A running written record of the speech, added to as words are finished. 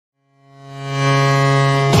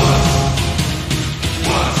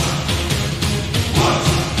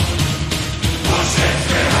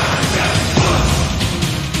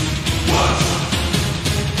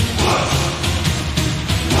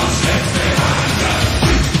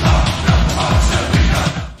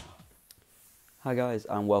Hi guys,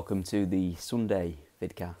 and welcome to the Sunday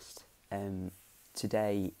vidcast.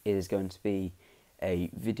 Today is going to be a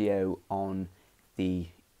video on the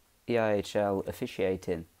EIHL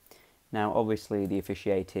officiating. Now obviously the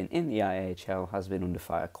officiating in the EIHL has been under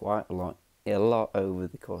fire quite a lot over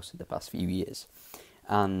the course of the past few years,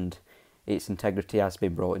 and its integrity has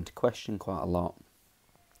been brought into question quite a lot,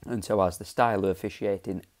 and so has the style of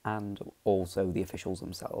officiating and also the officials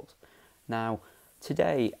themselves. Now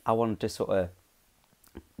today I wanted to sort of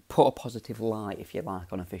put a positive light, if you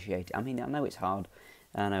like, on officiating. I mean, I know it's hard.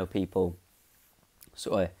 I know people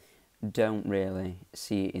sort of don't really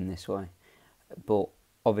see it in this way. But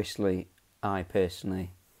obviously, I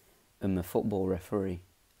personally am a football referee,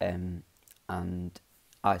 and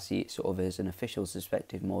I see it sort of as an official's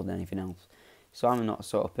perspective more than anything else. So I'm not the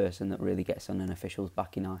sort of person that really gets on an official's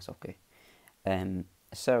back in ice hockey.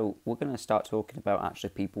 So we're going to start talking about actually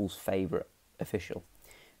people's favourite official.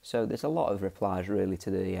 So there's a lot of replies really to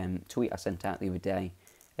the tweet I sent out the other day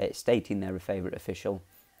stating they're a favourite official,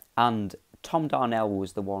 and Tom Darnell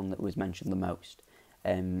was the one that was mentioned the most.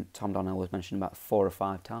 Tom Darnell was mentioned about 4 or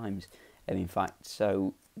 5 times, in fact.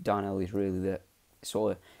 So Darnell is really the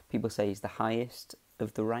sort of, people say he's the highest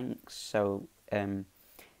of the ranks. So it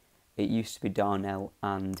used to be Darnell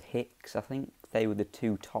and Hicks, I think. They were the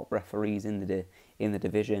 2 top referees in the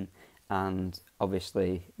division. And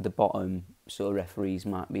obviously the bottom sort of referees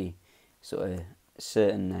might be sort of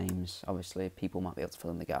certain names. Obviously people might be able to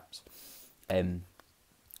fill in the gaps.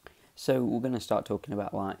 So we're going to start talking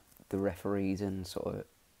about like the referees and sort of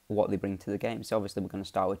what they bring to the game. So obviously we're going to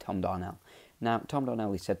start with Tom Darnell. Now Tom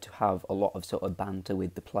Darnell is said to have a lot of sort of banter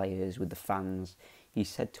with the players, with the fans. He's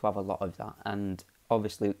said to have a lot of that, and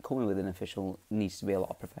obviously coming with an official needs to be a lot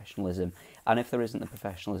of professionalism, and if there isn't the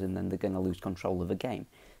professionalism, then they're going to lose control of the game.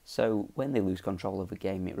 So when they lose control of the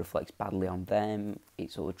game, it reflects badly on them.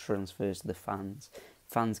 It sort of transfers to the fans.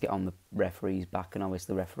 Fans get on the referee's back, and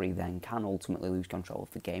obviously the referee then can ultimately lose control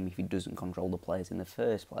of the game if he doesn't control the players in the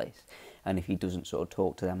first place, and if he doesn't sort of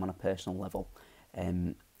talk to them on a personal level.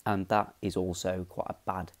 And that is also quite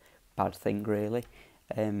a bad thing, really.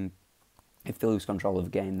 If they lose control of the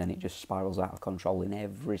game, then it just spirals out of control in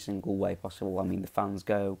every single way possible. I mean, the fans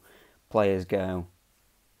go, players go,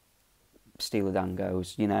 Steeler Dan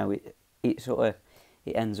goes. You know, it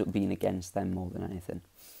ends up being against them more than anything.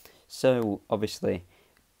 So obviously,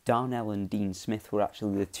 Darnell and Dean Smith were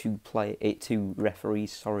actually the 2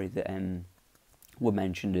 referees. That were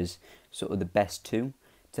mentioned as sort of the best 2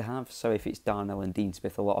 to have. So if it's Darnell and Dean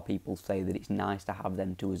Smith, a lot of people say that it's nice to have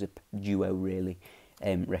them 2 as a duo, really.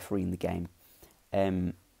 Refereeing the game,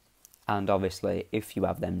 and obviously if you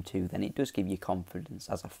have them 2, then it does give you confidence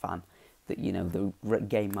as a fan that, you know, the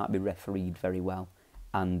game might be refereed very well,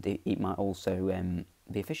 and it might also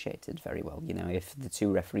be officiated very well. You know, if the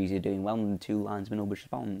 2 referees are doing well, and the 2 linesmen will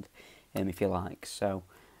respond, if you like. So,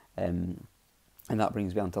 and that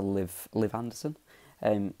brings me on to Liv Anderson,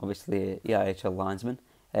 obviously EIHL linesman,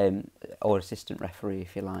 or assistant referee,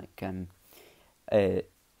 if you like.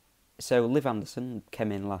 So Liv Anderson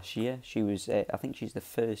came in last year. She was, I think she's the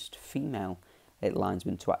first female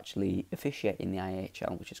linesman to actually officiate in the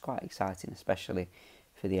EIHL, which is quite exciting, especially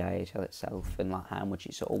for the EIHL itself, and like how much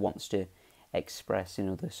it sort of wants to express in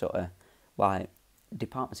other sort of like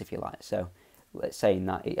departments, if you like. So let's say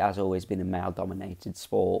that it has always been a male-dominated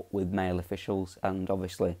sport with male officials, and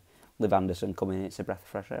obviously Liv Anderson coming in, it's a breath of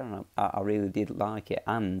fresh air, and I really did like it,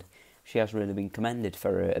 and she has really been commended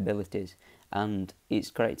for her abilities. And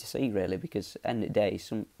it's great to see, really, because at the end of the day,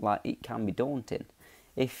 it can be daunting.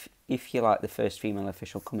 If you're like the first female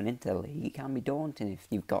official coming into the league, it can be daunting if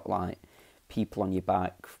you've got like people on your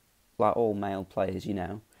back, like all male players, you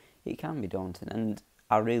know. It can be daunting, and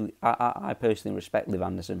I personally respect Liv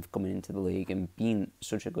Anderson for coming into the league and being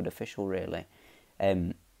such a good official, really.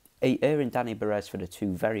 Her and Danny Beresford are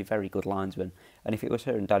 2 very, very good linesmen, and if it was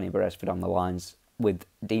her and Danny Beresford on the lines with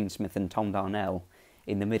Dean Smith and Tom Darnell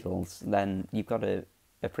in the middles, then you've got to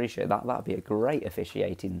appreciate that. That'd be a great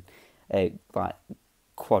officiating, like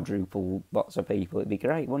quadruple lots of people. It'd be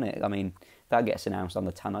great, wouldn't it? I mean, that gets announced on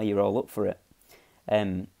the tannoy, you're all up for it.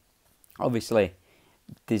 Obviously,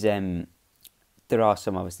 there are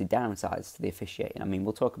some obviously downsides to the officiating. I mean,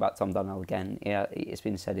 we'll talk about Tom Darnell again. Yeah, it's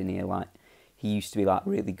been said in here like he used to be like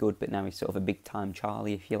really good, but now he's sort of a big time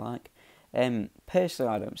Charlie, if you like.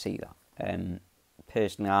 Personally, I don't see that.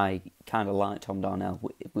 Personally, I kind of like Tom Darnell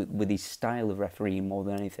with his style of refereeing more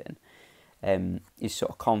than anything. His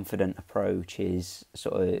sort of confident approach, his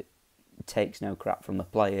sort of takes no crap from the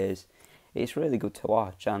players. It's really good to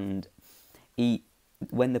watch, and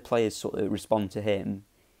when the players sort of respond to him,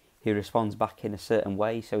 he responds back in a certain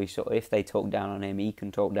way. So he sort of, if they talk down on him, he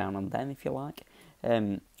can talk down on them, if you like.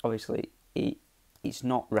 Obviously, it's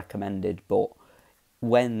not recommended, but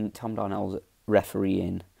when Tom Darnell's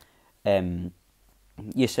refereeing,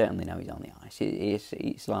 you certainly know he's on the ice.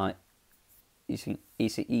 It's like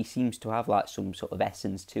he seems to have like some sort of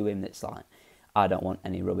essence to him that's like, I don't want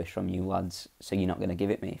any rubbish from you lads, so you're not going to give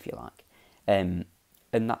it me if you like. And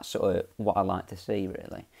that's sort of what I like to see,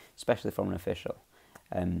 really, especially from an official.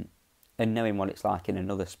 And knowing what it's like in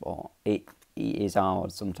another sport, it is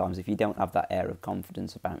hard sometimes if you don't have that air of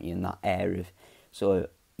confidence about you and that air of sort of,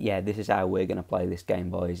 yeah, this is how we're going to play this game,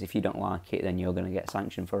 boys. If you don't like it, then you're going to get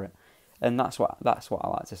sanctioned for it. And that's what I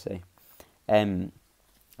like to see.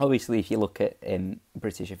 Obviously, if you look at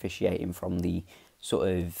British officiating from the sort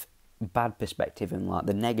of bad perspective and like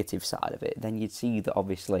the negative side of it, then you'd see that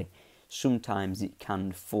obviously sometimes it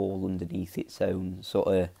can fall underneath its own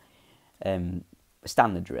sort of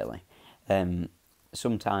standard, really.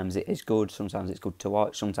 Sometimes it is good, sometimes it's good to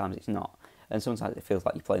watch, sometimes it's not. And sometimes it feels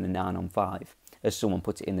like you're playing a 9-on-5, as someone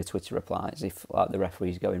put it in the Twitter replies, if like the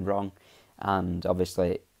referee's going wrong. And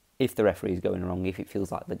obviously, if the referee's going wrong, if it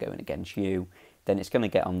feels like they're going against you, then it's going to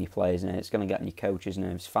get on your players' nerves, it's going to get on your coaches'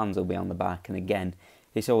 nerves, fans will be on the back, and again,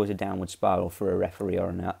 it's always a downward spiral for a referee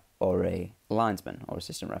or a linesman or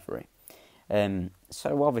assistant referee.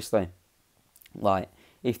 So obviously, like,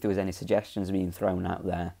 if there was any suggestions being thrown out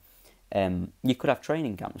there, you could have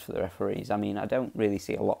training camps for the referees. I mean, I don't really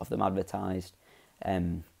see a lot of them advertised.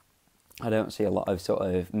 I don't see a lot of sort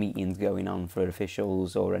of meetings going on for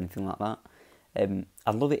officials or anything like that.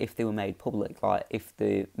 I'd love it if they were made public, like if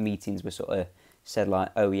the meetings were sort of said like,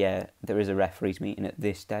 oh yeah, there is a referees meeting at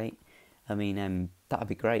this date. I mean, that'd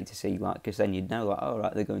be great to see, like, because then you'd know, like, oh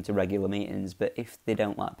right, they're going to regular meetings. But if they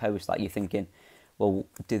don't like post, like, you're thinking, well,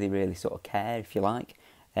 do they really sort of care, if you like?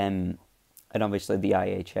 And obviously the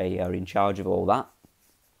EIHL are in charge of all that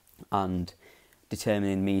and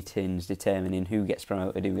determining meetings, determining who gets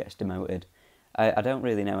promoted, who gets demoted. I don't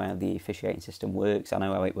really know how the officiating system works. I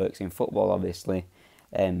know how it works in football, obviously,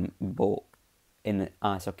 but in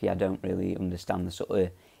ice hockey, I don't really understand the sort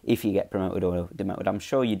of if you get promoted or demoted. I'm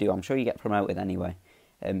sure you do. I'm sure you get promoted anyway,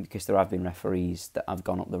 because there have been referees that have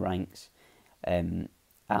gone up the ranks, and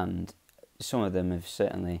some of them have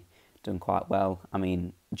certainly done quite well. I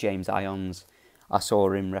mean, James Irons, I saw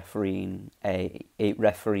him refereeing a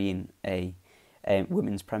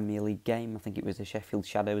Women's Premier League game. I think it was the Sheffield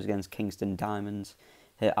Shadows against Kingston Diamonds.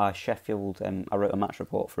 Sheffield, I wrote a match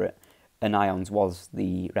report for it, and Irons was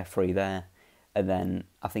the referee there. And then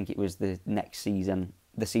I think it was the next season,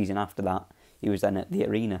 the season after that, he was then at the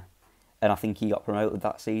Arena, and I think he got promoted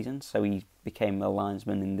that season, so he became a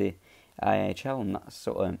linesman in the EIHL, and that's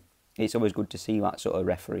sort of, it's always good to see that sort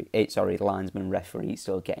of linesman referee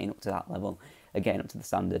sort of getting up to that level, getting up to the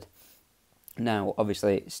standard. Now,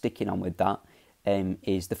 obviously, sticking on with that,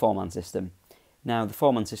 is the four-man system. Now, the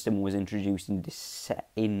four-man system was introduced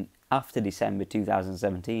in after December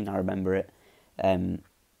 2017. I remember it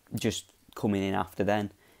just coming in after then,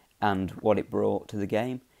 and what it brought to the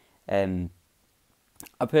game.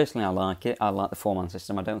 I personally like it. I like the four-man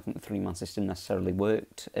system. I don't think the three-man system necessarily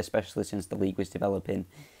worked, especially since the league was developing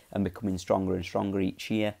and becoming stronger and stronger each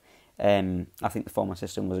year. I think the four-man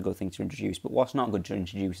system was a good thing to introduce, but what's not good to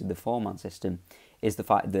introduce in the four-man system is the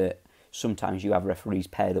fact that sometimes you have referees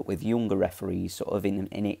paired up with younger referees, sort of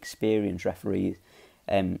inexperienced referees,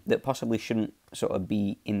 that possibly shouldn't sort of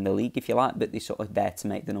be in the league, if you like, but they're sort of there to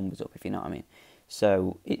make the numbers up, if you know what I mean.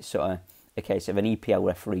 So it's sort of a case of an EPL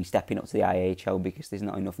referee stepping up to the IHL because there's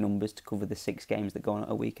not enough numbers to cover the 6 games that go on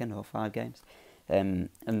at a weekend, or 5 games. And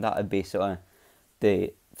that would be sort of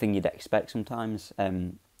the thing you'd expect sometimes.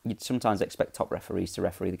 You'd sometimes expect top referees to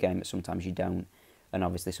referee the game, but sometimes you don't. And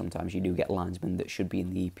obviously sometimes you do get linesmen that should be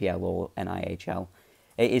in the EPL or NIHL.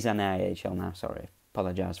 It is NIHL now, sorry,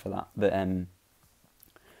 apologise for that. But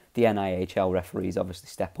the NIHL referees obviously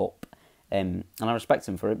step up. And I respect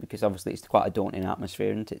them for it, because obviously it's quite a daunting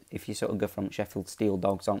atmosphere, isn't it? If you sort of go from Sheffield Steel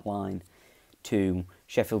Dogs on line to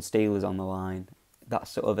Sheffield Steelers on the line,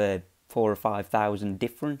 that's sort of a 4,000 or 5,000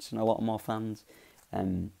 difference and a lot more fans.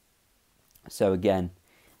 So again,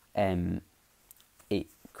 it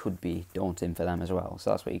could be daunting for them as well.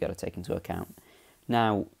 So that's what you've got to take into account.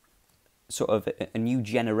 Now, sort of a new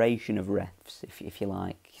generation of refs, if you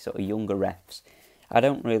like, sort of younger refs. I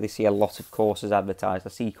don't really see a lot of courses advertised. I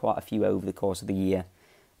see quite a few over the course of the year,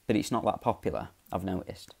 but it's not that popular, I've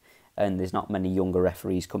noticed. And there's not many younger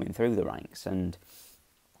referees coming through the ranks. And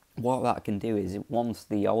what that can do is, once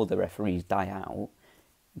the older referees die out,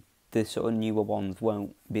 the sort of newer ones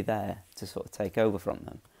won't be there to sort of take over from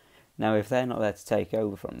them. Now, if they're not there to take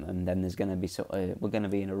over from them, then there's going to be we're going to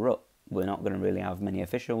be in a rut. We're not going to really have many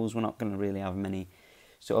officials. We're not going to really have many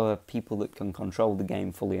sort of people that can control the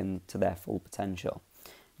game fully and to their full potential.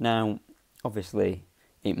 Now, obviously,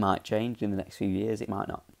 it might change in the next few years, it might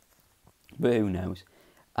not, but who knows.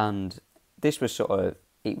 And this was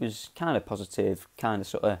it was kind of positive, kind of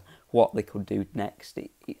sort of what they could do next.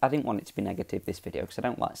 I didn't want it to be negative, this video, because I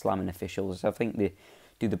don't like slamming officials. I think they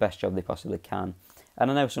do the best job they possibly can.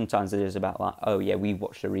 And I know sometimes it is about like, oh yeah, we've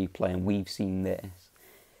watched a replay and we've seen this.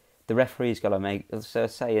 The referee's got to make, so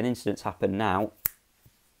say an incident's happened now,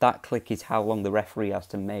 that click is how long the referee has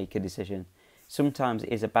to make a decision. Sometimes it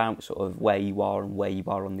is about sort of where you are and where you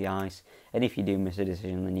are on the ice. And if you do miss a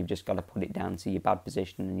decision, then you've just got to put it down to your bad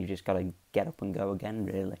position and you've just got to get up and go again,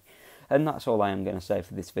 really. And that's all I am going to say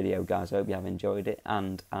for this video, guys. I hope you have enjoyed it,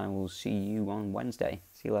 and I will see you on Wednesday.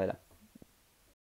 See you later.